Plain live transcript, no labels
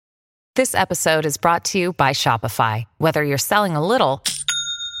This episode is brought to you by Shopify. Whether you're selling a little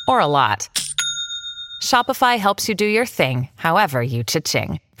or a lot, Shopify helps you do your thing, however you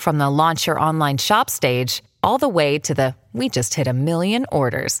cha-ching. From the launch your online shop stage, all the way to the we just hit 1 million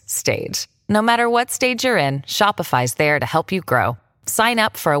orders stage. No matter what stage you're in, Shopify's there to help you grow. Sign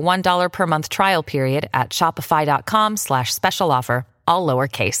up for a $1 per month trial period at shopify.com/special offer, all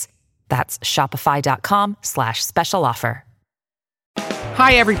lowercase. That's shopify.com/special offer.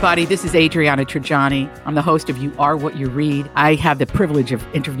 Hi, everybody. This is Adriana Trajani. I'm the host of You Are What You Read. I have the privilege of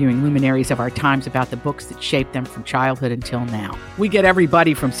interviewing luminaries of our times about the books that shaped them from childhood until now. We get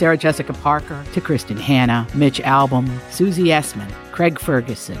everybody from Sarah Jessica Parker to Kristen Hanna, Mitch Albom, Susie Essman, Craig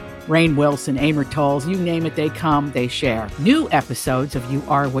Ferguson, Rainn Wilson, Amor Tolls, you name it, they come, they share. New episodes of You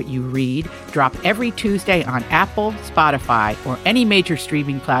Are What You Read drop every Tuesday on Apple, Spotify, or any major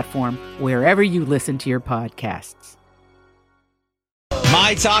streaming platform wherever you listen to your podcasts.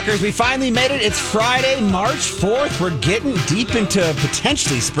 My Talkers, we finally made it. It's Friday, March 4th. We're getting deep into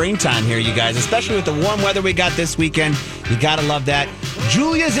potentially springtime here, you guys, especially with the warm weather we got this weekend. You gotta love that.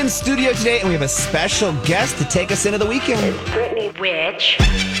 Julia's in studio today, and we have a special guest to take us into the weekend. It's Brittany Witch.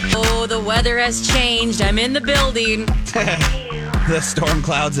 Oh, the weather has changed. I'm in the building. The storm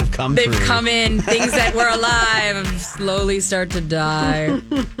clouds have come through. They've come in. Things that were alive slowly start to die.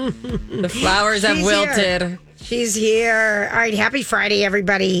 The flowers have wilted. Here. She's here. All right, happy Friday,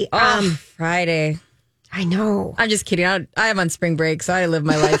 everybody. Friday. I know. I'm just kidding. I am on spring break, so I live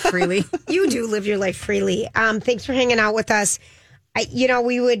my life freely. You do live your life freely. Thanks for hanging out with us.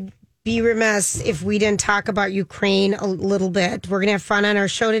 We would be remiss if we didn't talk about Ukraine a little bit. We're going to have fun on our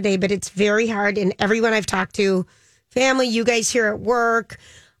show today, but it's very hard. And everyone I've talked to, family, you guys here at work,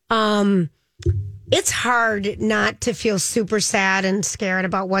 it's hard not to feel super sad and scared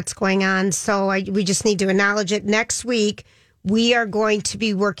about what's going on. So we just need to acknowledge it. Next week, we are going to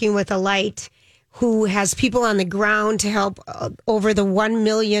be working with Alight, who has people on the ground to help over the 1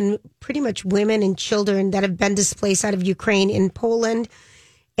 million, pretty much women and children that have been displaced out of Ukraine in Poland.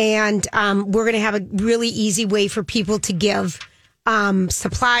 And we're going to have a really easy way for people to give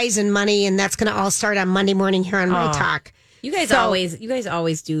supplies and money. And that's going to all start on Monday morning here on My Talk. You guys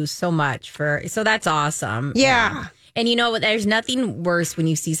always do so much so that's awesome. Yeah. And you know what? There's nothing worse when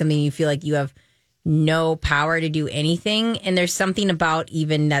you see something and you feel like you have no power to do anything. And there's something about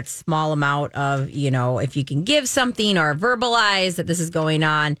even that small amount of, if you can give something or verbalize that this is going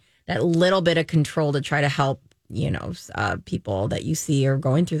on, that little bit of control to try to help, people that you see are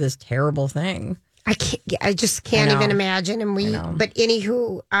going through this terrible thing. I just can't even imagine. But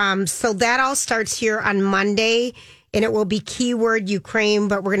anywho, so that all starts here on Monday. And it will be keyword Ukraine,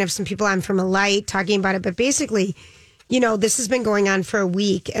 but we're going to have some people on from Alight talking about it. But basically, this has been going on for a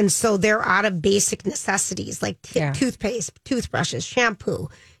week. And so they're out of basic necessities like toothpaste, toothbrushes, shampoo,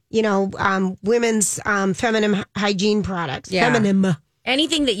 women's feminine hygiene products. Yeah. Feminine.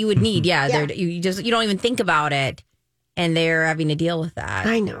 Anything that you would need. Yeah. You don't even think about it. And they're having to deal with that.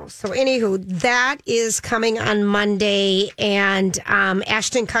 I know. So, anywho, that is coming on Monday. And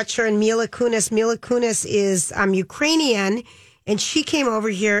Ashton Kutcher and Mila Kunis. Mila Kunis is Ukrainian, and she came over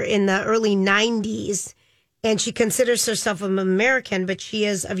here in the early 90s. And she considers herself an American, but she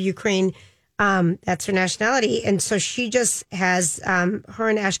is of Ukraine. That's her nationality. And so she just has, her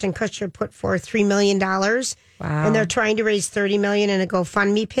and Ashton Kutcher put forth $3 million. Wow. And they're trying to raise $30 million in a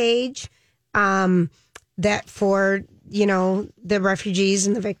GoFundMe page that for... the refugees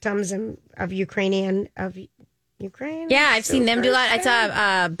and the victims of Ukraine. Yeah, I've seen them do a lot. I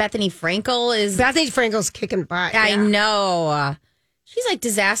saw Bethany Frankel's kicking butt. I know. She's like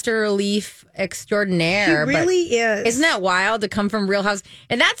disaster relief extraordinaire. She really is. Isn't that wild to come from Real House?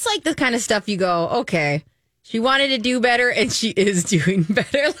 And that's like the kind of stuff you go, okay, she wanted to do better and she is doing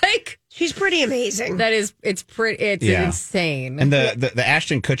better. Like, she's pretty amazing. It's insane. And the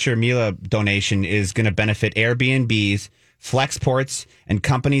Ashton Kutcher Mila donation is going to benefit Airbnbs, Flexports, and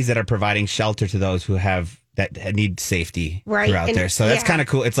companies that are providing shelter to those who that need safety throughout there. So that's kind of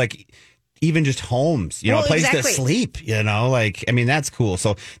cool. It's like even just homes, a place to sleep, that's cool.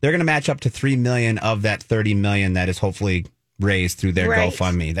 So they're going to match up to $3 million of that $30 million that is hopefully raised through their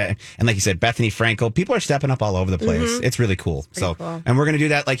GoFundMe. And like you said, Bethany Frankel, people are stepping up all over the place. Mm-hmm. It's really cool. Cool. And we're going to do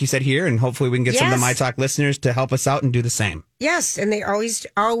that, like you said, here, and hopefully we can get some of the My Talk listeners to help us out and do the same. Yes, and they always do.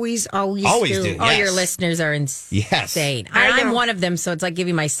 All your listeners are insane. Yes. And I'm one of them, so it's like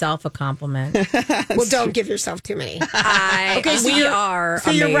giving myself a compliment. Well, don't give yourself too many. We are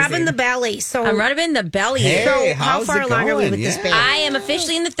So amazing. you're rubbing the belly. So I'm rubbing the belly. Hey, so how how's far it along are we going? with this baby? I am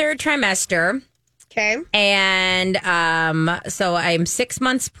officially in the third trimester. Okay. And so I'm 6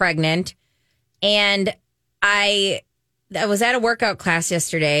 months pregnant. And I was at a workout class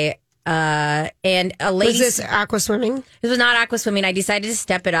yesterday And a lady. Was this aqua swimming? This was not aqua swimming. I decided to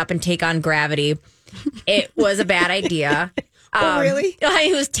step it up and take on gravity. It was a bad idea. Oh, really?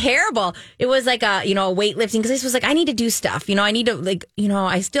 It was terrible. It was like a weightlifting, because this was like, I need to do stuff. I need to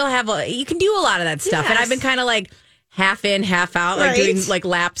I still have you can do a lot of that stuff. Yes. And I've been kind of like half in, half out, like doing like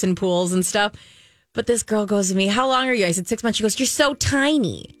laps and pools and stuff. But this girl goes to me, how long are you? I said 6 months. She goes, you're so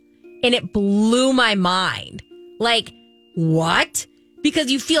tiny. And it blew my mind. Like, what?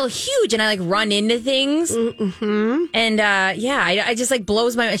 Because you feel huge, and I like run into things, and I just like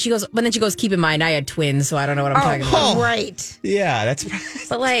blows my. And she goes, but then she goes, keep in mind, I had twins, so I don't know what I'm talking about. Right? Yeah, that's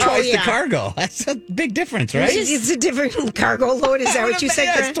but like twice the cargo. That's a big difference, right? It's a different cargo load. Is that what you said?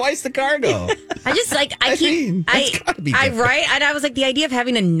 Yeah, it's twice the cargo. I just like it's gotta be right, and I was like, the idea of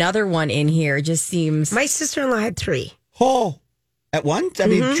having another one in here just seems. My sister-in-law had 3. Oh, at once? I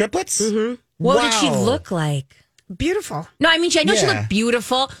mean, triplets. What did she look like? Beautiful. No, I mean, I know she looked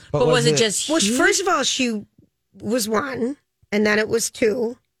beautiful, but was it just huge? Well, first of all, she was 1, and then it was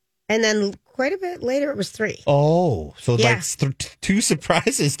 2, and then quite a bit later it was 3. Oh, so like 2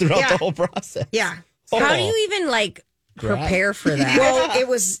 surprises throughout the whole process. Yeah. How do you even like prepare for that? Well, it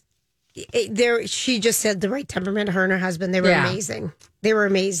was there. She just said the right temperament. Her and her husband, they were amazing. They were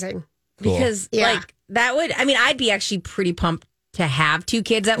amazing. Cool. Because like that would, I mean, I'd be actually pretty pumped to have 2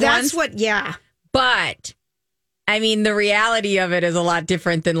 kids at once. That's what, But I mean, the reality of it is a lot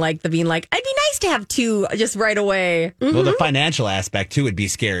different than like the being like, it'd be nice to have 2 just right away. Well, the financial aspect too would be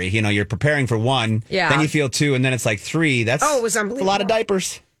scary. You're preparing for 1, then you feel 2, and then it's like 3. That's it was unbelievable. A lot of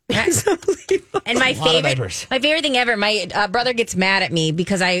diapers. It's unbelievable. And my favorite thing ever, my brother gets mad at me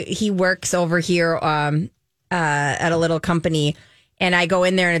because he works over here at a little company, and I go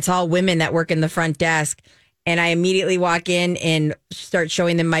in there and it's all women that work in the front desk, and I immediately walk in and start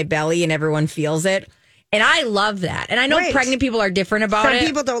showing them my belly, and everyone feels it. And I love that. And I know pregnant people are different about it. Some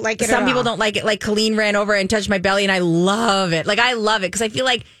people don't like it Some people don't like it. Like Colleen ran over and touched my belly, and I love it. Like, I love it because I feel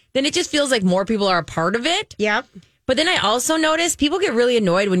like then it just feels like more people are a part of it. Yep. But then I also notice people get really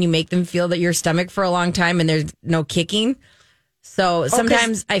annoyed when you make them feel that your stomach for a long time and there's no kicking. So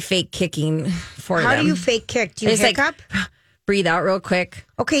sometimes I fake kicking for them. How do you fake kick? Do you hiccup? Like, breathe out real quick.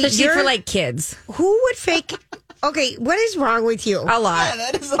 Okay. Especially for like kids. Who would fake? Okay. What is wrong with you? A lot.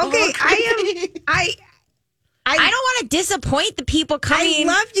 Yeah, that is I don't want to disappoint the people coming.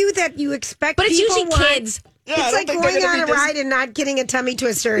 I love you that you expect, but it's usually kids. Yeah, it's like going on a ride and not getting a tummy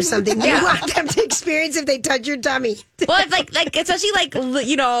twister or something. You want them to experience if they touch your tummy. Well, it's like especially like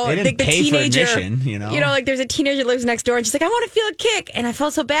the teenager. For admission, like there's a teenager that lives next door, and she's like, I want to feel a kick, and I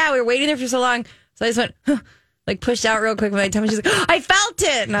felt so bad. We were waiting there for so long, so I just went like pushed out real quick with my tummy. She's like, I felt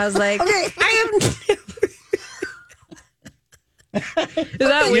it, and I was like, okay, I am. Is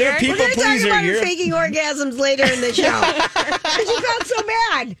that weird? We're going to talk about her faking orgasms later in the show. She felt so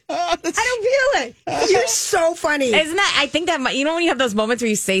bad. I don't feel it. You're so funny. Isn't that? I think that when you have those moments where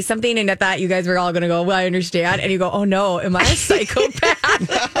you say something and I thought you guys were all going to go, well, I understand, and you go, oh no, am I a psychopath?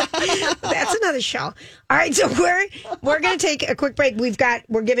 That's another show. All right, so we're going to take a quick break.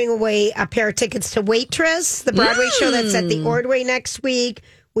 We're giving away a pair of tickets to Waitress, the Broadway show that's at the Ordway next week.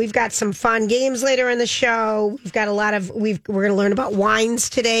 We've got some fun games later in the show. We've got we're going to learn about wines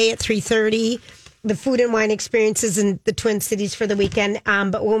today at 3:30, the food and wine experiences in the Twin Cities for the weekend.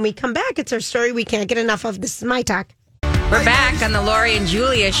 But when we come back, it's our story we can't get enough of. This is My Talk. We're back on the Lori and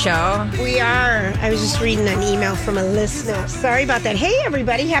Julia show. We are. I was just reading an email from a listener. Sorry about that. Hey,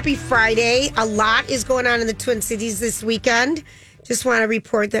 everybody. Happy Friday. A lot is going on in the Twin Cities this weekend. Just want to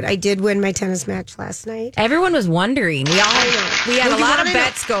report that I did win my tennis match last night. Everyone was wondering. We had a lot of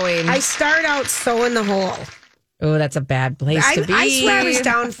bets going. I start out so in the hole. Oh, that's a bad place to be. I swear I was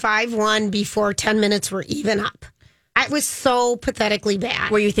down 5-1 before 10 minutes were even up. It was so pathetically bad.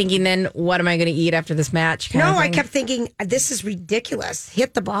 Were you thinking then, what am I going to eat after this match? No, I kept thinking, this is ridiculous.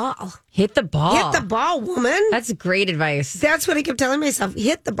 Hit the ball. Hit the ball. Hit the ball, woman. That's great advice. That's what I kept telling myself.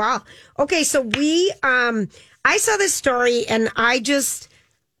 Hit the ball. Okay, so I saw this story and I just,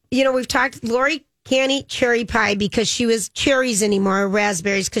 we've talked, Lori can't eat cherry pie because she was cherries anymore,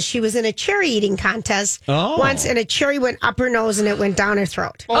 raspberries, because she was in a cherry eating contest once and a cherry went up her nose and it went down her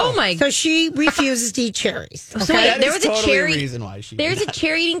throat. Oh my. So she refuses to eat cherries. Okay? So wait, there was totally a cherry reason why there's a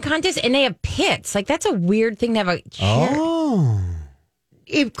cherry eating contest and they have pits. Like, that's a weird thing to have a cherry. Oh.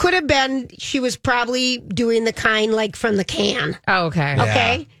 It could have been she was probably doing the kind like from the can. Oh, okay. Yeah.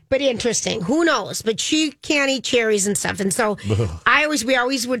 Okay. But interesting. Who knows? But she can't eat cherries and stuff. And so we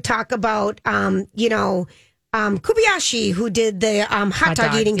always would talk about, Kobayashi, who did the hot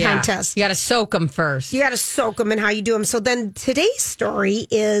dog eating contest. You got to soak them first. You got to soak them and how you do them. So then today's story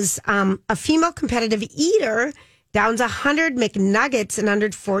is a female competitive eater downs 100 McNuggets in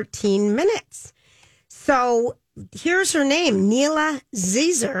under 14 minutes. So here's her name, Neela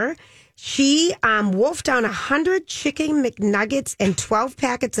Zizer. She wolfed down 100 chicken McNuggets and 12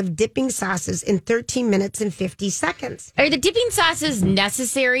 packets of dipping sauces in 13 minutes and 50 seconds. Are the dipping sauces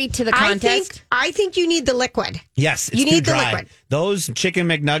necessary to the contest? I think you need the liquid. Yes, it's you need too the dry. liquid. Those chicken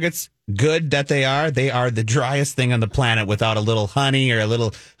McNuggets, good that they are the driest thing on the planet without a little honey or a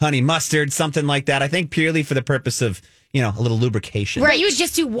little honey mustard, something like that. I think purely for the purpose of, a little lubrication. Right, you would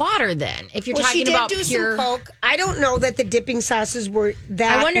just do water then. If you're talking about pure, some Coke. I don't know that the dipping sauces were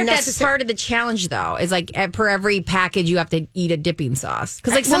that. I wonder if necessary. that's part of the challenge, though. Is like per every package you have to eat a dipping sauce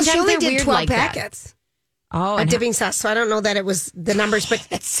because sometimes she only they're did weird 12 like packets. That. Oh, a dipping sauce. So I don't know that it was the numbers,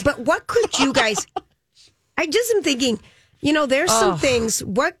 but what could you guys? I just am thinking. There's some things.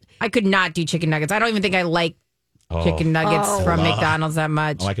 What I could not do chicken nuggets. I don't even think I like chicken nuggets from McDonald's that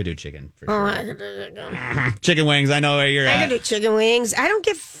much. Oh, I could do chicken. For sure. I could do chicken wings. I know where you're at. I could do chicken wings. I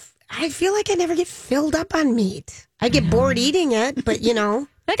feel like I never get filled up on meat. I get bored eating it, but Like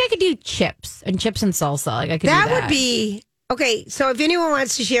I could do chips and salsa. Like I could. That do that would be okay. So if anyone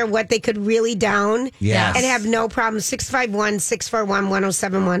wants to share what they could really down Yes. and have no problem,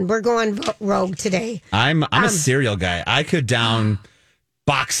 651-641-1071. We're going rogue today. I'm a cereal guy. I could down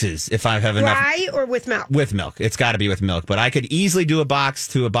boxes if I have enough. Dry or with milk? With milk. It's got to be with milk. But I could easily do a box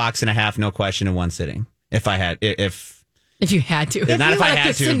to a box and a half, no question, in one sitting. If I had, if you had to. Not if I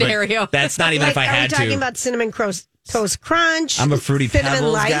had to. Scenario. That's not even if I had to. Are we talking about Cinnamon Toast Crunch? I'm a Fruity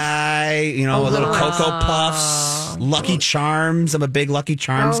Pebbles Life guy. A little Cocoa Puffs, Lucky Charms. I'm a big Lucky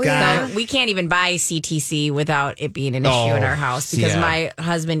Charms guy. So we can't even buy CTC without it being an issue in our house because my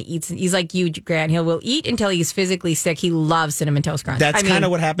husband eats. He's like you, Grant. He will eat until he's physically sick. He loves Cinnamon Toast Crunch. That's kind of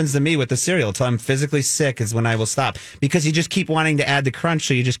what happens to me with the cereal. Until I'm physically sick is when I will stop because you just keep wanting to add the crunch,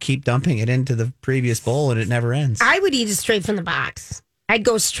 so you just keep dumping it into the previous bowl and it never ends. I would eat it straight from the box. I'd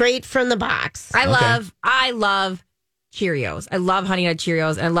go straight from the box. I love Cheerios. I love Honey Nut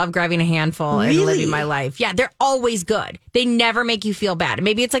Cheerios, and I love grabbing a handful and living my life. Yeah, they're always good. They never make you feel bad.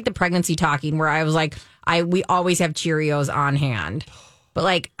 Maybe it's like the pregnancy talking where I was like, we always have Cheerios on hand. But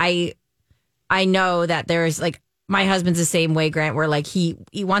like I know that there's like my husband's the same way, Grant, where like he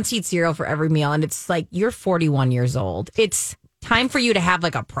wants to eat cereal for every meal, and it's like you're 41 years old. It's time for you to have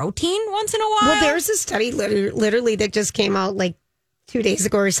like a protein once in a while. Well, there's a study literally that just came out like 2 days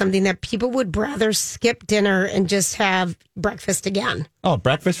ago or something that people would rather skip dinner and just have breakfast again. Oh,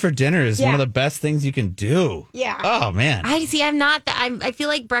 breakfast for dinner is one of the best things you can do. Yeah. Oh man. I feel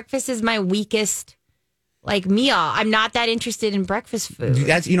like breakfast is my weakest meal. I'm not that interested in breakfast food.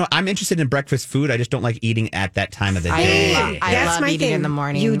 That's I'm interested in breakfast food. I just don't like eating at that time of the day. I love eating in the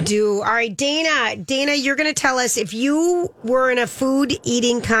morning. You do. All right, Dana, you're going to tell us if you were in a food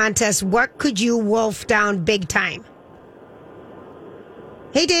eating contest, what could you wolf down big time?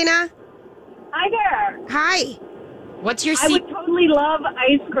 Hey, Dana. Hi there. Hi. What's your I would totally love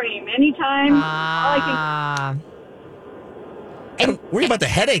ice cream anytime. Worry about the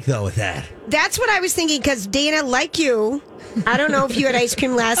headache, though, with that. That's what I was thinking, because Dana, like you, I don't know if you had ice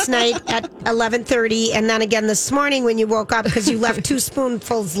cream last night at 11:30 and then again this morning when you woke up because you left 2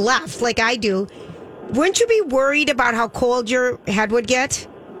 spoonfuls left, like I do. Wouldn't you be worried about how cold your head would get?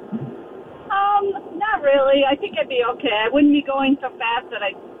 Not really. I think I'd be okay. I wouldn't be going so fast that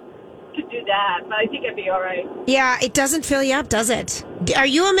I could do that, but I think I'd be all right. Yeah, it doesn't fill you up, does it? Are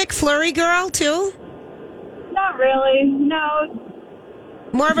you a McFlurry girl, too? Not really, no.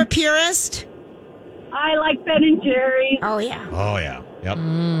 More of a purist? I like Ben and Jerry's. Oh, yeah. Oh, yeah. Yep.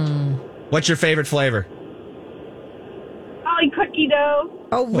 What's your favorite flavor? Probably cookie dough.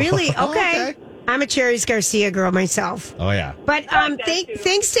 Oh, really? Okay. I'm a Cherries Garcia girl myself. Oh, yeah. But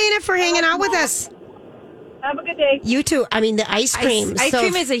thanks, Dana, for hanging out with us. Have a good day. You too. I mean, the ice cream. Ice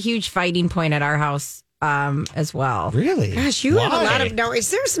cream is a huge fighting point at our house as well. Really? Gosh, you have a lot of... No,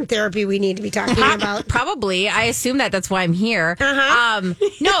 is there some therapy we need to be talking about? Probably. I assume that's why I'm here.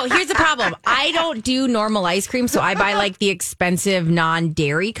 No, here's the problem. I don't do normal ice cream, so I buy like the expensive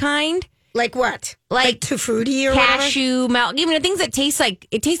non-dairy kind. Like what? Like Tutti Frutti or cashew milk. Even the things that taste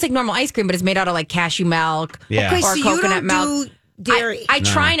like normal ice cream, but it's made out of like cashew milk or coconut milk. Dairy. I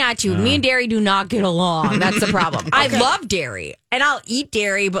try not to. Me and dairy do not get along. That's the problem. I love dairy and I'll eat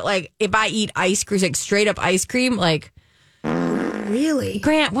dairy, but like if I eat ice cream, like straight up ice cream, like really,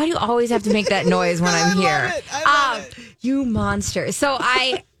 Grant, why do you always have to make that noise when I'm here? I love it. You monster. So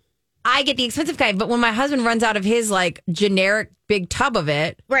I get the expensive kind, but when my husband runs out of his like generic big tub of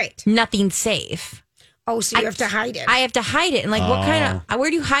it, right, nothing's safe. Oh, so you have to hide it. I have to hide it, and like what kind of? Where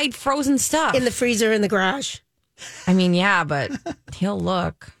do you hide frozen stuff? In the freezer in the garage. I mean, yeah, but he'll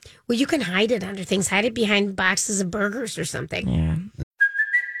look. Well, you can hide it under things. Hide it behind boxes of burgers or something. Yeah.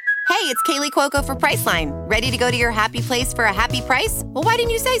 Hey, it's Kaylee Cuoco for Priceline. Ready to go to your happy place for a happy price? Well, why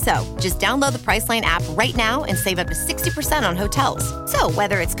didn't you say so? Just download the Priceline app right now and save up to 60% on hotels. So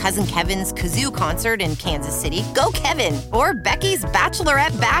whether it's Cousin Kevin's Kazoo Concert in Kansas City, go Kevin, or Becky's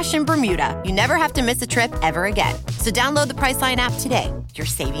Bachelorette Bash in Bermuda, you never have to miss a trip ever again. So download the Priceline app today. Your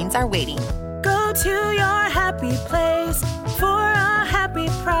savings are waiting. Go to your happy place for a happy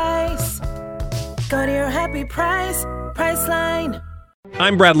price. Go to your happy price, Priceline.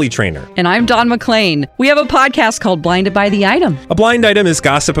 I'm Bradley Trainer. And I'm Don McClain. We have a podcast called Blinded by the Item. A blind item is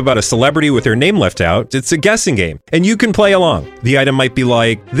gossip about a celebrity with their name left out. It's a guessing game, and you can play along. The item might be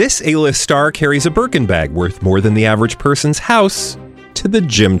like, this A-list star carries a Birkin bag worth more than the average person's house to the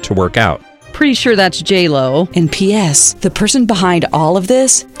gym to work out. Pretty sure that's J-Lo. And P.S. the person behind all of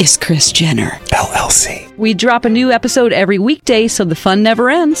this is Kris Jenner, LLC. We drop a new episode every weekday so the fun never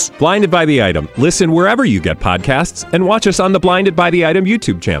ends. Blinded by the Item. Listen wherever you get podcasts and watch us on the Blinded by the Item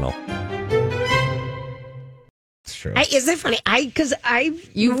YouTube channel. True. Is that funny?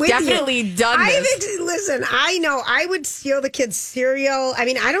 You've definitely done this. Listen, I know I would steal the kids' cereal. I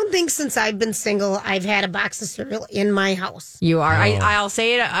mean, I don't think since I've been single, I've had a box of cereal in my house. You are. I'll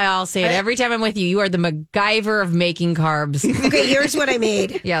say it. I'll say it every time I'm with you. You are the MacGyver of making carbs. Okay, here's what I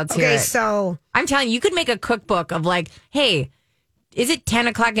made. Yeah, let's hear it. So I'm telling you, you could make a cookbook of like, hey, is it 10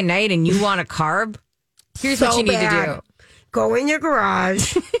 o'clock at night and you want a carb? Here's what you need to do. Go in your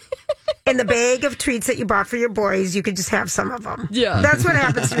garage. In the bag of treats that you bought for your boys, you could just have some of them. Yeah. That's what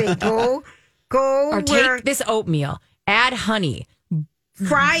happens to me. Go. Or take this oatmeal, add honey.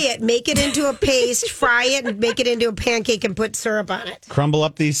 Fry it, make it into a paste, fry it, and make it into a pancake and put syrup on it. Crumble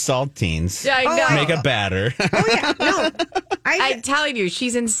up these saltines. Yeah, I know. Make a batter. Oh, yeah. No. I'm telling you,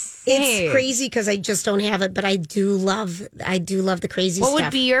 she's insane. It's crazy because I just don't have it, but I do love the crazy what stuff. What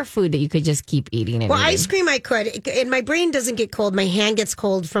would be your food that you could just keep eating? Well, ice cream I could. And my brain doesn't get cold. My hand gets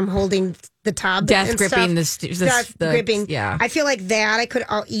cold from holding the tub. Death gripping Death gripping. Yeah. I feel like that. I could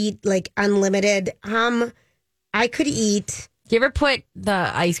eat like unlimited. I could eat. Do you ever put the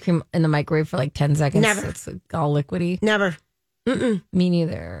ice cream in the microwave for like 10 seconds? Never. It's all liquidy? Never. Mm-mm. Me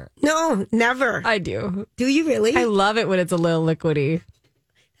neither. No, never. I do. Do you really? I love it when it's a little liquidy.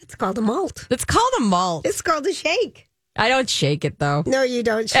 It's called a malt. It's called a malt. It's called a shake. I don't shake it though. No, you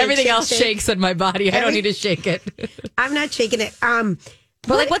don't. Everything else shakes in my body. I don't need to shake it. I'm not shaking it.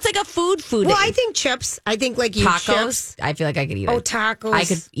 But like, what's like a food? Well, I think chips. I think like you tacos. Chips. I feel like I could eat it. Oh, tacos. I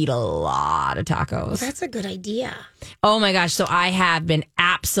could eat a lot of tacos. Well, that's a good idea. Oh my gosh. So I have been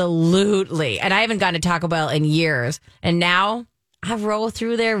absolutely, and I haven't gone to Taco Bell in years. And now I roll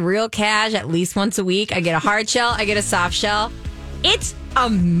through there real cash at least once a week. I get a hard shell. I get a soft shell. It's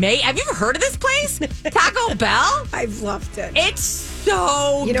amazing. Have you ever heard of this place? Taco Bell? I've loved it. It's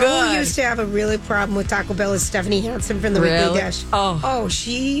so good. You know who used to have a really problem with Taco Bell is Stephanie Hansen from the Weekly Dish. Oh,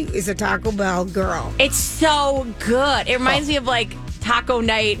 she is a Taco Bell girl. It's so good. It reminds me of like taco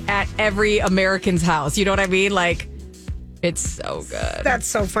night at every American's house. You know what I mean? Like, it's so good. That's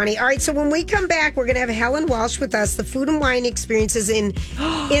so funny. All right, so when we come back, we're going to have Helen Walsh with us, the food and wine experiences in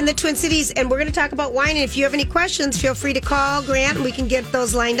the Twin Cities, and we're going to talk about wine. And if you have any questions, feel free to call Grant, and we can get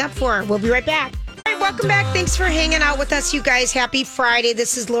those lined up for her. We'll be right back. All right, welcome back. Thanks for hanging out with us, you guys. Happy Friday.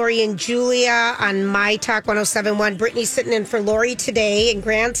 This is Lori and Julia on My Talk 107.1. Brittany's sitting in for Lori today, and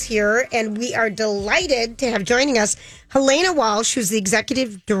Grant's here, and we are delighted to have joining us Helena Walsh, who's the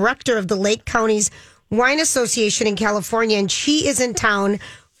executive director of the Lake Counties Wine Association in California, and she is in town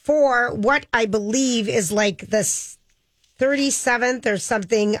for what I believe is like the 37th or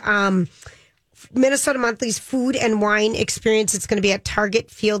something Minnesota Monthly's Food and Wine Experience. It's going to be at Target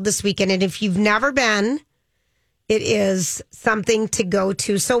Field this weekend, and if you've never been, it is something to go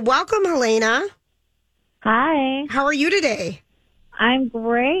to. So welcome, Helena. Hi. How are you today? I'm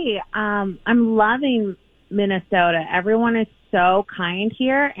great. I'm loving Minnesota. Everyone is so kind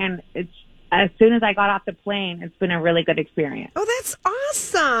here, and it's as soon as I got off the plane, it's been a really good experience. Oh, that's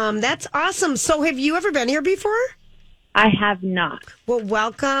awesome. That's awesome. So have you ever been here before? I have not. Well,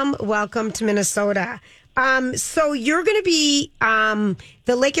 welcome to Minnesota. So you're going to be,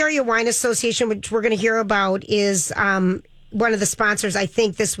 the Lake Area Wine Association, which we're going to hear about, is one of the sponsors, I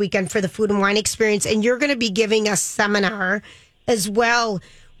think, this weekend for the Food and Wine Experience. And you're going to be giving a seminar as well.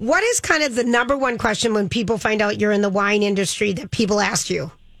 What is kind of the number one question when people find out you're in the wine industry that people ask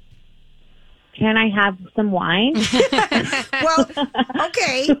you? Can I have some wine? Well,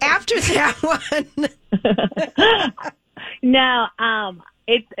 okay. After that one. No,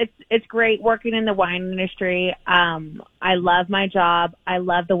 it's great working in the wine industry. I love my job. I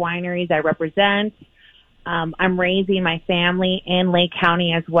love the wineries I represent. I'm raising my family in Lake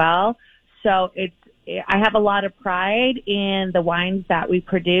County as well. So I have a lot of pride in the wines that we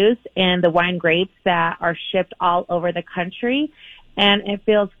produce and the wine grapes that are shipped all over the country. And it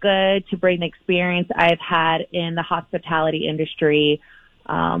feels good to bring the experience I've had in the hospitality industry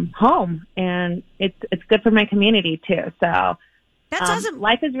home. And it's good for my community too. So that's awesome.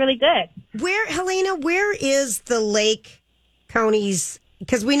 Life is really good. Helena, where is the Lake County's?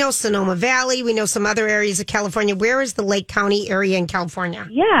 Because we know Sonoma Valley, we know some other areas of California. Where is the Lake County area in California?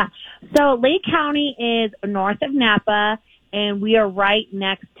 Yeah. So Lake County is north of Napa, and we are right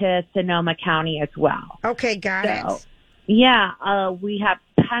next to Sonoma County as well. Okay, got it. Yeah, we have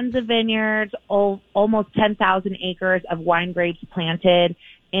tons of vineyards, almost 10,000 acres of wine grapes planted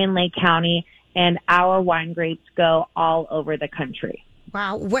in Lake County, and our wine grapes go all over the country.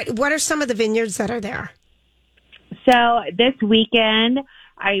 Wow. What are some of the vineyards that are there? So this weekend,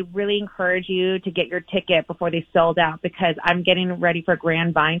 I really encourage you to get your ticket before they sold out, because I'm getting ready for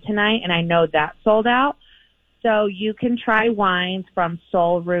Grand Vine tonight, and I know that sold out. So you can try wines from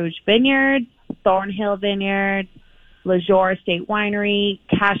Soul Rouge Vineyards, Thornhill Vineyards, Lejour Estate Winery,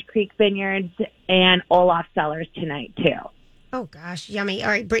 Cache Creek Vineyards, and Olaf Cellars tonight too. Oh, gosh, yummy. All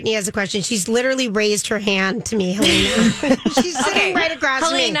right, Brittany has a question. She's literally raised her hand to me, Helena. She's sitting right across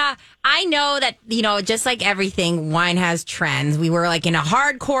from me. Helena, I know that, just like everything, wine has trends. We were like in a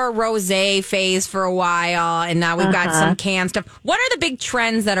hardcore rosé phase for a while, and now we've got some canned stuff. What are the big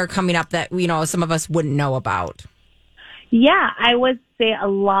trends that are coming up that, some of us wouldn't know about? Yeah, I would say a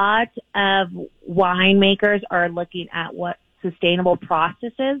lot of winemakers are looking at what sustainable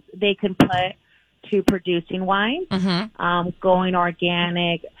processes they can put to producing wine, going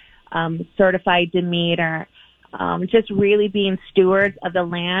organic, certified Demeter, just really being stewards of the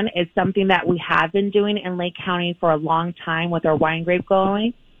land is something that we have been doing in Lake County for a long time with our wine grape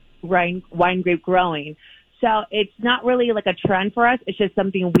growing. So it's not really like a trend for us. It's just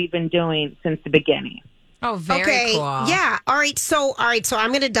something we've been doing since the beginning. Oh, very cool. Yeah. All right. So I'm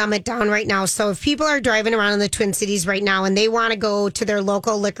going to dumb it down right now. So if people are driving around in the Twin Cities right now and they want to go to their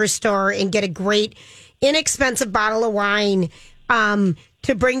local liquor store and get a great, inexpensive bottle of wine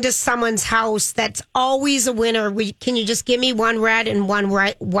to bring to someone's house, that's always a winner. Can you just give me one red and one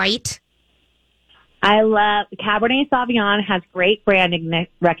white? I love Cabernet Sauvignon, has great brand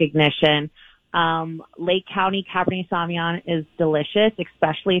recognition. Lake County Cabernet Sauvignon is delicious,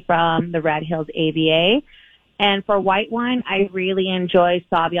 especially from the Red Hills AVA. And for white wine, I really enjoy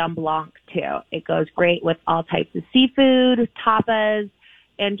Sauvignon Blanc too. It goes great with all types of seafood, tapas,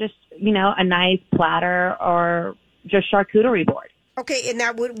 and just, a nice platter or just charcuterie board. Okay. And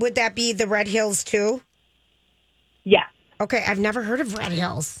that would that be the Red Hills too? Yeah. Okay. I've never heard of Red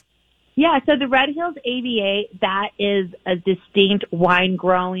Hills. Yeah. So the Red Hills AVA, that is a distinct wine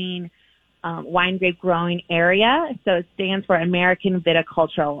grape growing area. So it stands for American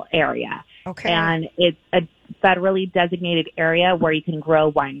Viticultural Area. Okay. And it's a federally designated area where you can grow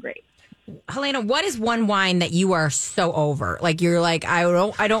wine grapes. Helena, what is one wine that you are so over? Like you're like, I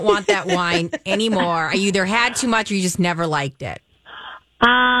don't want that wine anymore. You either had too much or you just never liked it.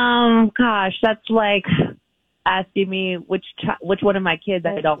 Gosh, that's like asking me which one of my kids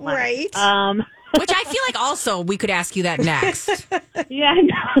I don't like. Right. Which I feel like also we could ask you that next. Yeah.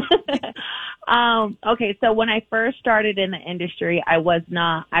 Okay. So when I first started in the industry, I was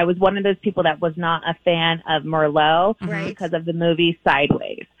one of those people that was not a fan of Merlot because of the movie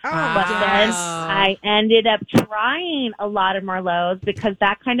Sideways. But then I ended up trying a lot of Merlots because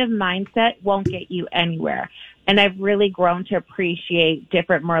that kind of mindset won't get you anywhere. And I've really grown to appreciate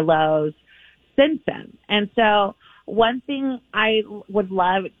different Merlots since then. And so one thing I would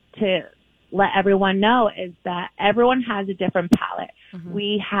love to let everyone know is that everyone has a different palate.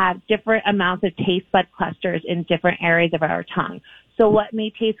 We have different amounts of taste bud clusters in different areas of our tongue. So what may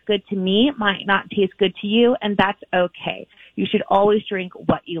taste good to me might not taste good to you, and that's okay. You should always drink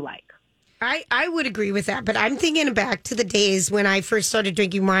what you like. I would agree with that, but I'm thinking back to the days when I first started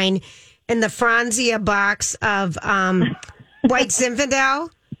drinking wine in the Franzia box of White Zinfandel.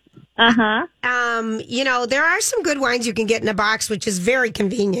 There are some good wines you can get in a box, which is very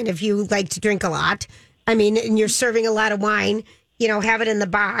convenient if you like to drink a lot. I mean, and you're serving a lot of wine, have it in the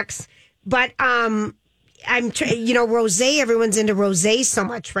box. But rosé, everyone's into rosé so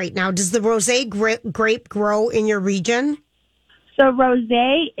much right now. Does the rosé grape grow in your region? So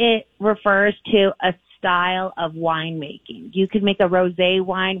rosé, it refers to a style of winemaking. You could make a rosé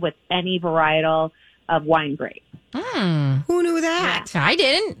wine with any varietal of wine grape. Who knew that? Yeah. I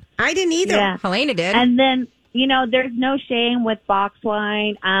didn't either. Yeah. Helena did. And then, there's no shame with box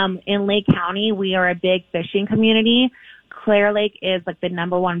wine. In Lake County, we are a big fishing community. Clear Lake is like the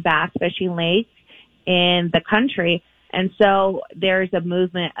number one bass fishing lake in the country. And so there's a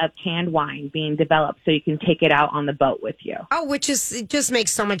movement of canned wine being developed so you can take it out on the boat with you. Oh, it just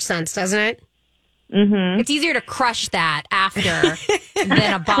makes so much sense, doesn't it? Mm-hmm. It's easier to crush that after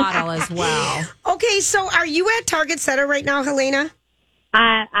than a bottle as well. Okay, so are you at Target Center right now, Helena?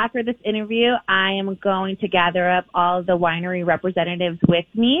 After this interview, I am going to gather up all the winery representatives with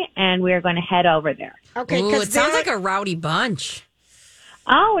me, and we're going to head over there. Okay, because it sounds like a rowdy bunch.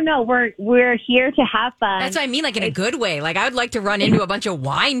 Oh, no, we're here to have fun. That's what I mean, like in a good way. Like I would like to run into a bunch of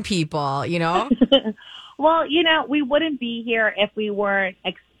wine people, you know? Well, you know, we wouldn't be here if we weren't,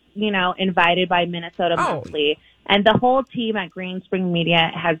 invited by Minnesota Monthly. And the whole team at Green Spring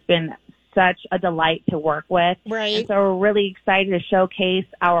Media has been such a delight to work with. Right. And so we're really excited to showcase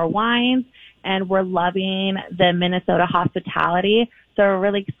our wines, and we're loving the Minnesota hospitality. So we're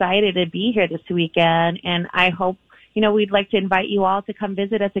really excited to be here this weekend, and I hope we'd like to invite you all to come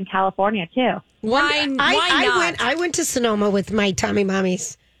visit us in California, too. Why not? I went to Sonoma with my Tommy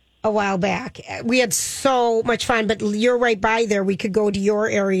Mommies a while back. We had so much fun, but you're right by there. We could go to your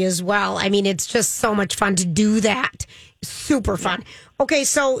area as well. I mean, it's just so much fun to do that. Super fun. Okay,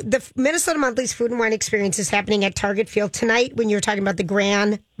 so the Minnesota Monthly's Food and Wine Experience is happening at Target Field tonight when you're talking about the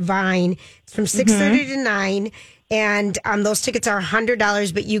Grand Vine. It's from 6:30 to 9. And those tickets are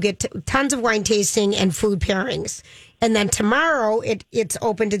 $100, but you get tons of wine tasting and food pairings. And then tomorrow, it's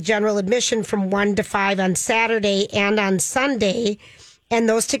open to general admission from 1 to 5 on Saturday and on Sunday. And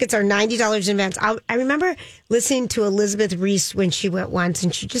those tickets are $90 in advance. I remember listening to Elizabeth Reese when she went once,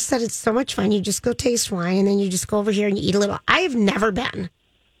 and she just said it's so much fun. You just go taste wine, and then you just go over here and you eat a little. I have never been.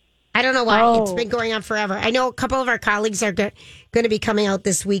 I don't know why. Oh. It's been going on forever. I know a couple of our colleagues are going to be coming out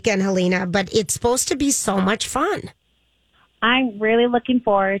this weekend, Helena, but it's supposed to be so much fun. I'm really looking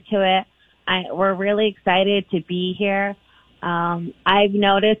forward to it. We're really excited to be here. I've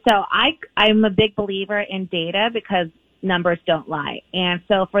noticed, so I'm a big believer in data because numbers don't lie. And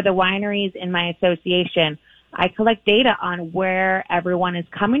so for the wineries in my association, I collect data on where everyone is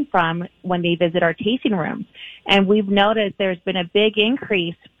coming from when they visit our tasting rooms. And we've noticed there's been a big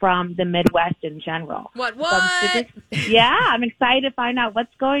increase from the Midwest in general. What? Yeah, I'm excited to find out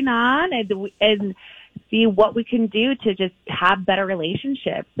what's going on and see what we can do to just have better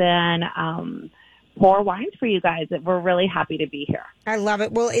relationships and pour wines for you guys. We're really happy to be here. I love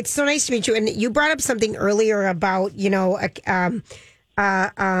it. Well, it's so nice to meet you. And you brought up something earlier about,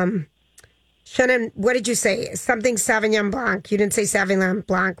 Shannon, what did you say? Something Sauvignon Blanc. You didn't say Sauvignon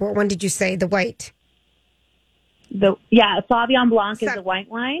Blanc. What one did you say? The white. Sauvignon Blanc is the white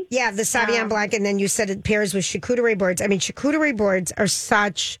wine. Yeah, the Sauvignon Blanc. And then you said it pairs with charcuterie boards. I mean, charcuterie boards are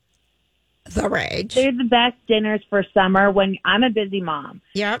such the rage. They're the best dinners for summer when I'm a busy mom.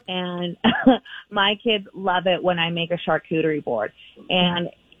 Yep. And my kids love it when I make a charcuterie board. And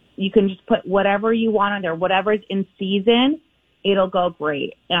you can just put whatever you want on there, whatever's in season, it'll go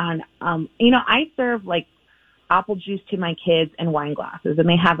great. And, I serve like apple juice to my kids in wine glasses and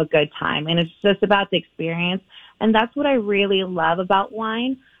they have a good time. And it's just about the experience. And that's what I really love about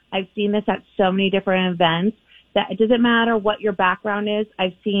wine. I've seen this at so many different events that it doesn't matter what your background is.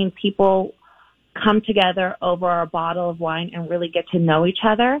 I've seen people come together over a bottle of wine and really get to know each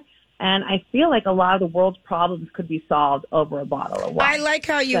other. And I feel like a lot of the world's problems could be solved over a bottle of wine. I like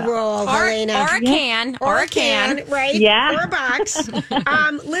how you roll, Helena. Or a can, right? Yeah. Or a box.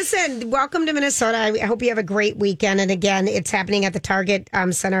 Listen, welcome to Minnesota. I hope you have a great weekend. And again, it's happening at the Target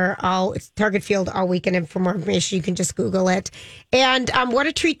Center, Target Field all weekend. And for more information, you can just Google it. And what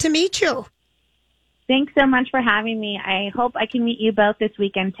a treat to meet you. Thanks so much for having me. I hope I can meet you both this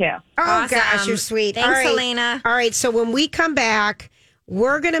weekend, too. Oh, awesome. Gosh, you're sweet. Thanks, Helena. All right, so when we come back,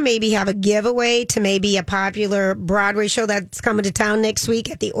 we're going to maybe have a giveaway to maybe a popular Broadway show that's coming to town next week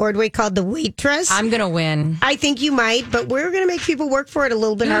at the Ordway called The Waitress. I'm going to win. I think you might, but we're going to make people work for it a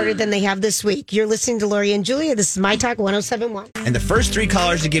little bit harder than they have this week. You're listening to Lori and Julia. This is My Talk 107.1. And the first 3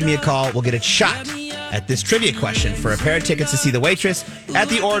 callers to give me a call will get a shot at this trivia question for a pair of tickets to see The Waitress at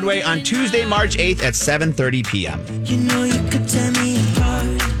the Ordway on Tuesday, March 8th at 7:30 p.m. You know you could tear me apart.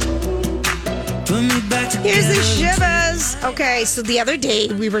 Here's the shivers. Okay, so the other day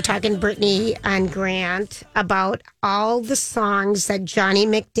we were talking, Brittany and Grant, about all the songs that Johnny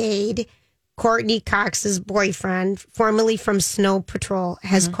McDade, Courtney Cox's boyfriend, formerly from Snow Patrol,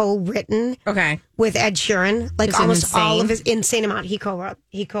 has co-written with Ed Sheeran. Like almost all of his insane amount. He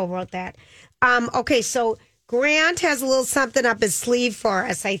co-wrote that. Okay, so Grant has a little something up his sleeve for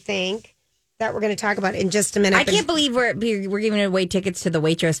us, I think, that we're going to talk about in just a minute. I can't believe we're giving away tickets to The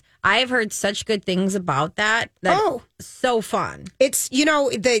Waitress. I have heard such good things about that. So fun. It's,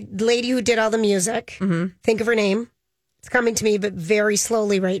 the lady who did all the music. Mm-hmm. Think of her name. It's coming to me, but very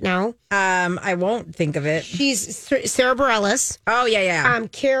slowly right now. I won't think of it. She's Sarah Bareilles. Oh, yeah.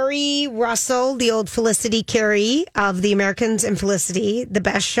 Carrie Russell, the old Felicity Carey of The Americans and Felicity, the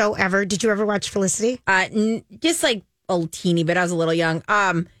best show ever. Did you ever watch Felicity? Just like a teeny bit. I was a little young.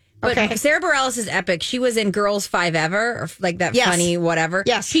 But Sarah Bareilles is epic. She was in Girls 5 Ever, or like that funny whatever.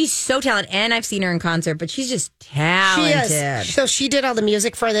 Yes. She's so talented. And I've seen her in concert, but she's just talented. She is. So she did all the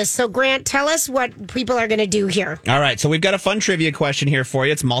music for this. So Grant, tell us what people are going to do here. All right. So we've got a fun trivia question here for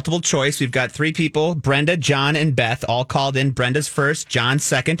you. It's multiple choice. We've got 3 people, Brenda, John, and Beth, all called in. Brenda's first, John's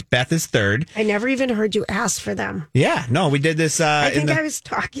second, Beth is third. I never even heard you ask for them. Yeah. No, we did this. I think I was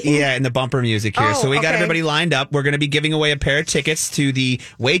talking. Yeah, in the bumper music here. So we got everybody lined up. We're going to be giving away a pair of tickets to the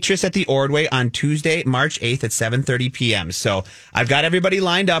Waitress at the Ordway on Tuesday, March 8th at 7:30 p.m. So I've got everybody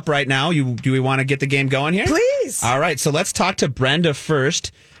lined up right now. Do we want to get the game going here? Please. All right. So let's talk to Brenda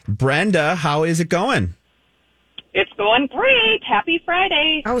first. Brenda, how is it going? It's going great. Happy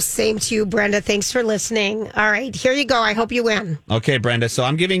Friday. Oh, same to you, Brenda. Thanks for listening. All right. Here you go. I hope you win. Okay, Brenda. So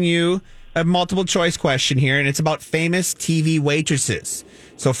I'm giving you a multiple choice question here, and it's about famous TV waitresses.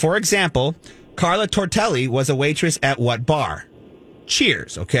 So, for example, Carla Tortelli was a waitress at what bar?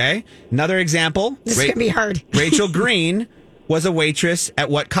 Cheers, okay? Another example. This is going to be hard. Rachel Green was a waitress at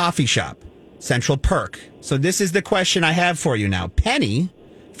what coffee shop? Central Perk. So this is the question I have for you now. Penny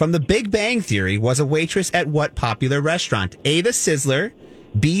from The Big Bang Theory was a waitress at what popular restaurant? A, the Sizzler,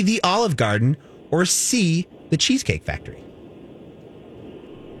 B, the Olive Garden, or C, the Cheesecake Factory?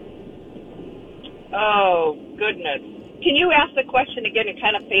 Oh, goodness. Can you ask the question again? It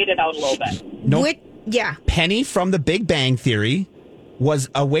kind of faded out a little bit. No. Yeah. Penny from The Big Bang Theory was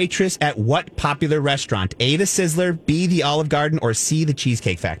a waitress at what popular restaurant? A, the Sizzler, B, the Olive Garden, or C, the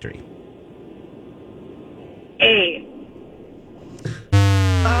Cheesecake Factory? A.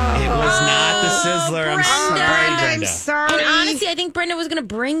 It was not the Sizzler. I'm sorry, Brenda. I'm sorry. And honestly, I think Brenda was going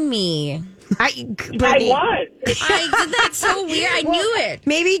to bring me. I was. That's so weird. I knew it.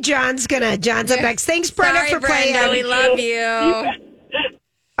 Maybe John's up next. Thanks, Brenda, Sorry, for playing. Brenda, we love you.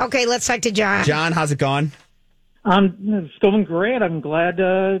 Okay, let's talk to John. John, how's it going? It's going great. I'm glad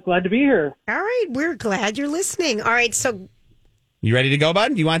to be here. All right, we're glad you're listening. All right, so you ready to go,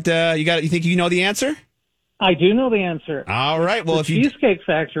 bud? You think you know the answer? I do know the answer. All right. Well, the Cheesecake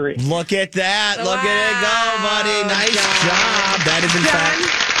Factory. Look at that. Wow. Look at it go, buddy. Nice job. That is in fact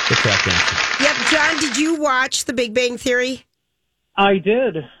the correct answer. Yep, John, did you watch The Big Bang Theory? I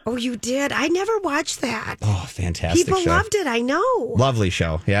did. Oh, you did? I never watched that. Oh, fantastic People show. loved it, I know. Lovely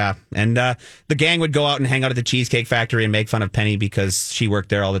show, yeah. And the gang would go out and hang out at the Cheesecake Factory and make fun of Penny because she worked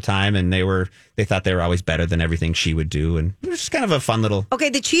there all the time, and they thought they were always better than everything she would do. And it was just kind of a fun little... Okay,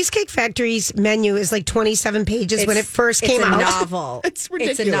 the Cheesecake Factory's menu is like 27 pages when it first came out. It's a novel. It's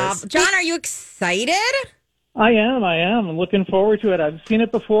ridiculous. It's a novel. John, are you excited? I am. I'm looking forward to it. I've seen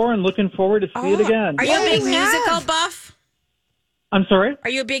it before and looking forward to see it again. Are you a big musical buff? I'm sorry? Are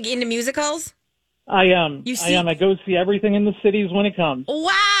you big into musicals? I am. I go see everything in the cities when it comes.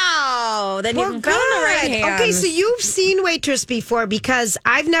 Wow. Then you've got the right hands. Okay, so you've seen Waitress before because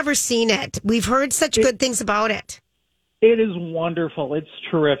I've never seen it. We've heard such good things about it. It is wonderful. It's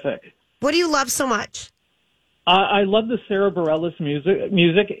terrific. What do you love so much? I love the Sarah Bareilles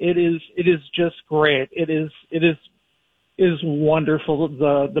music. It is just great. It is wonderful.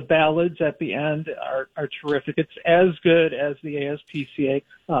 The ballads at the end are terrific. It's as good as the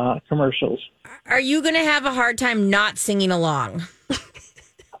ASPCA commercials. Are you going to have a hard time not singing along?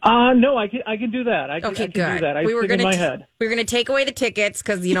 No, I can do that. I can good. do that. I sing in my head. We were going to take away the tickets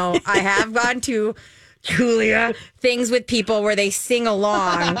because, I have gone to Julia things with people where they sing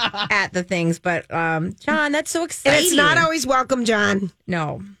along at the things. But, John, that's so exciting. And it's not always welcome, John.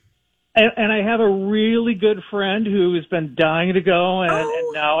 No. And I have a really good friend who has been dying to go, and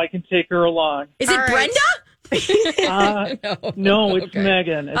now I can take her along. Is it Brenda? No, it's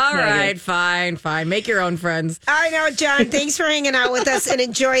Megan. All right, fine. Make your own friends. I know, John. Thanks for hanging out with us and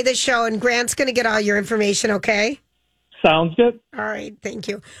enjoy the show. And Grant's going to get all your information, okay? Sounds good. All right, thank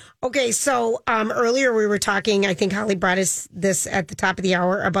you. Okay, so earlier we were talking, I think Holly brought us this at the top of the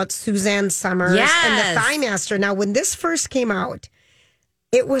hour, about Suzanne Summers and the Thigh Master. Now, when this first came out,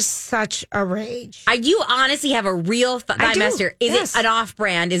 it was such a rage. You honestly have a real Thigh Master. Is it an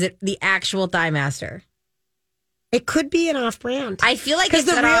off-brand? Is it the actual Thigh Master? It could be an off-brand. I feel like it's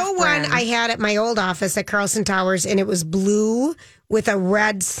the real one I had at my old office at Carlson Towers, and it was blue with a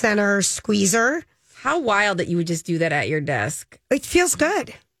red center squeezer. How wild that you would just do that at your desk. It feels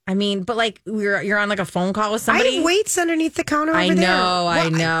good. I mean, but like you're on like a phone call with somebody. I have weights underneath the counter over there. I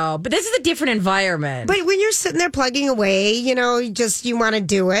know. But this is a different environment. But when you're sitting there plugging away, you want to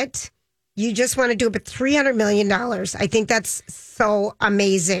do it. You just want to do it, but $300 million. I think that's so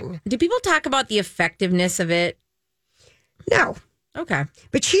amazing. Do people talk about the effectiveness of it? No. Okay.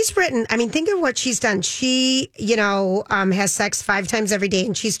 But she's written, I mean, think of what she's done. She, has sex 5 times every day,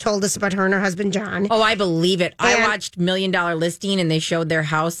 and she's told us about her and her husband, John. Oh, I believe it. I watched $1 Million Listing, and they showed their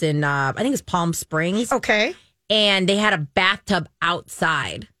house in, I think it's Palm Springs. Okay. And they had a bathtub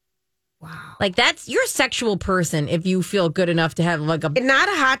outside. Wow. Like, you're a sexual person if you feel good enough to have like not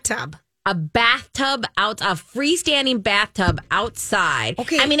a hot tub. A bathtub a freestanding bathtub outside.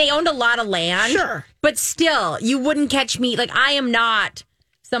 Okay. I mean, they owned a lot of land. Sure. But still, you wouldn't catch me. Like, I am not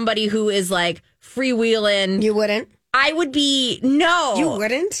somebody who is like freewheeling. You wouldn't? I would be, no. You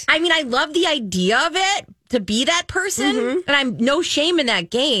wouldn't? I mean, I love the idea of it, to be that person. Mm-hmm. And I'm no shame in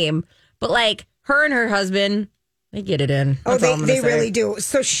that game. But like, her and her husband, they get it in. That's they really do.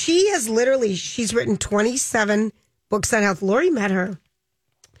 So she's written 27 books on health. Lori met her.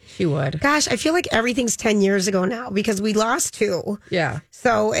 She would. Gosh, I feel like everything's 10 years ago now because we lost 2. Yeah.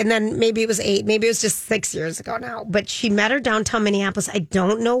 So, and then maybe it was 8, maybe it was just 6 years ago now. But she met her downtown Minneapolis. I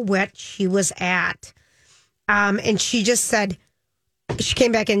don't know what she was at. And she just said, she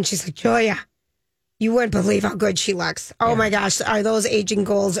came back in and she's like, Julia, you wouldn't believe how good she looks. Oh my gosh, are those aging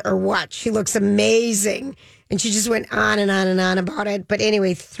goals or what? She looks amazing. And she just went on and on and on about it. But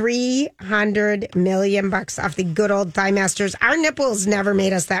anyway, $300 million off the good old Thigh Masters. Our nipples never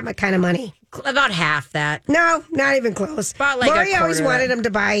made us that much kind of money. About half that. No, not even close. About like Lori always wanted them to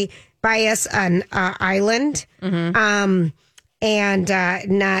buy us an island. Mm-hmm.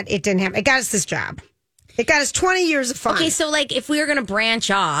 It didn't happen. It got us this job. It got us 20 years of fun. Okay, so like if we were going to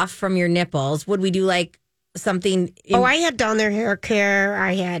branch off from your nipples, would we do like something? I had down there hair care.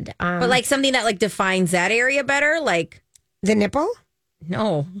 I had, but like something that like defines that area better, like the nipple.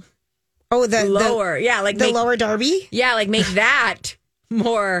 No. Oh, the lower, yeah, like the lower derby. Yeah, like make that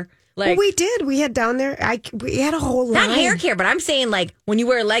more like. Well, we did. We had down there. We had a whole line. Not hair care, but I'm saying like when you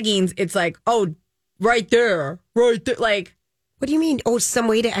wear leggings, it's like right there, like. What do you mean? Oh, some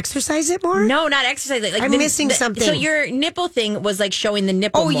way to exercise it more? No, not exercise it. Like I'm missing something. So your nipple thing was like showing the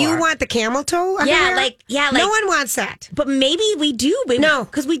nipple. Oh, more. You want the camel toe? Like no one wants that. But maybe we do. No,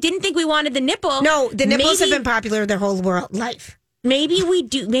 because we didn't think we wanted the nipple. No, the nipples have been popular their whole life. Maybe we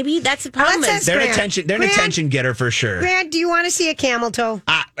do. Maybe that's the problem. They're an attention getter for sure. Grant, do you want to see a camel toe?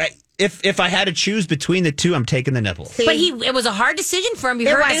 If I had to choose between the two, I'm taking the nipple. See? But it was a hard decision for him. You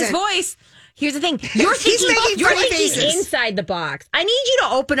heard his voice. Here's the thing. You're thinking inside the box. I need you to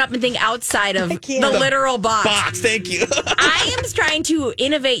open up and think outside of the literal box. Thank you. I am trying to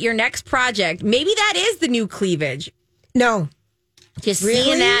innovate your next project. Maybe that is the new cleavage. No. Just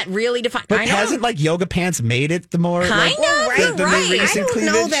seeing that really defined. But hasn't like yoga pants made it the more kind of right? The I don't cleavage?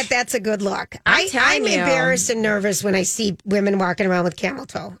 know that that's a good look. I'm embarrassed and nervous when I see women walking around with camel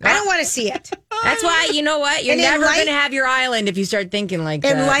toe. I don't want to see it. That's why, you know what? You're never going to have your island if you start thinking like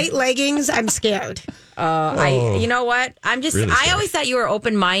that. In light leggings, I'm scared. You know what? I'm just, really I always thought you were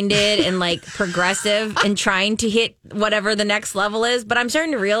open-minded and like progressive and trying to hit whatever the next level is. But I'm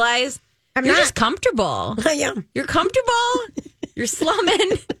starting to realize you're just comfortable. I am. You're comfortable. You're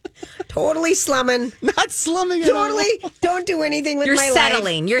slumming. Totally slumming. Not slumming totally. Don't do anything with my life. You're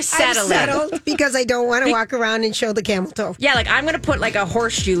settling. I'm settled because I don't want to walk around and show the camel toe. Yeah, like I'm going to put like a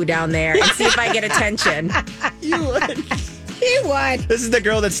horseshoe down there and see if I get attention. You would. He would. This is the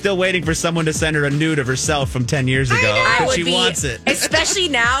girl that's still waiting for someone to send her a nude of herself from 10 years ago. She wants it. Especially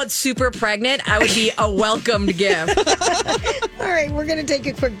now, super pregnant, I would be a welcomed gift. All right, we're going to take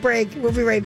a quick break. We'll be right back.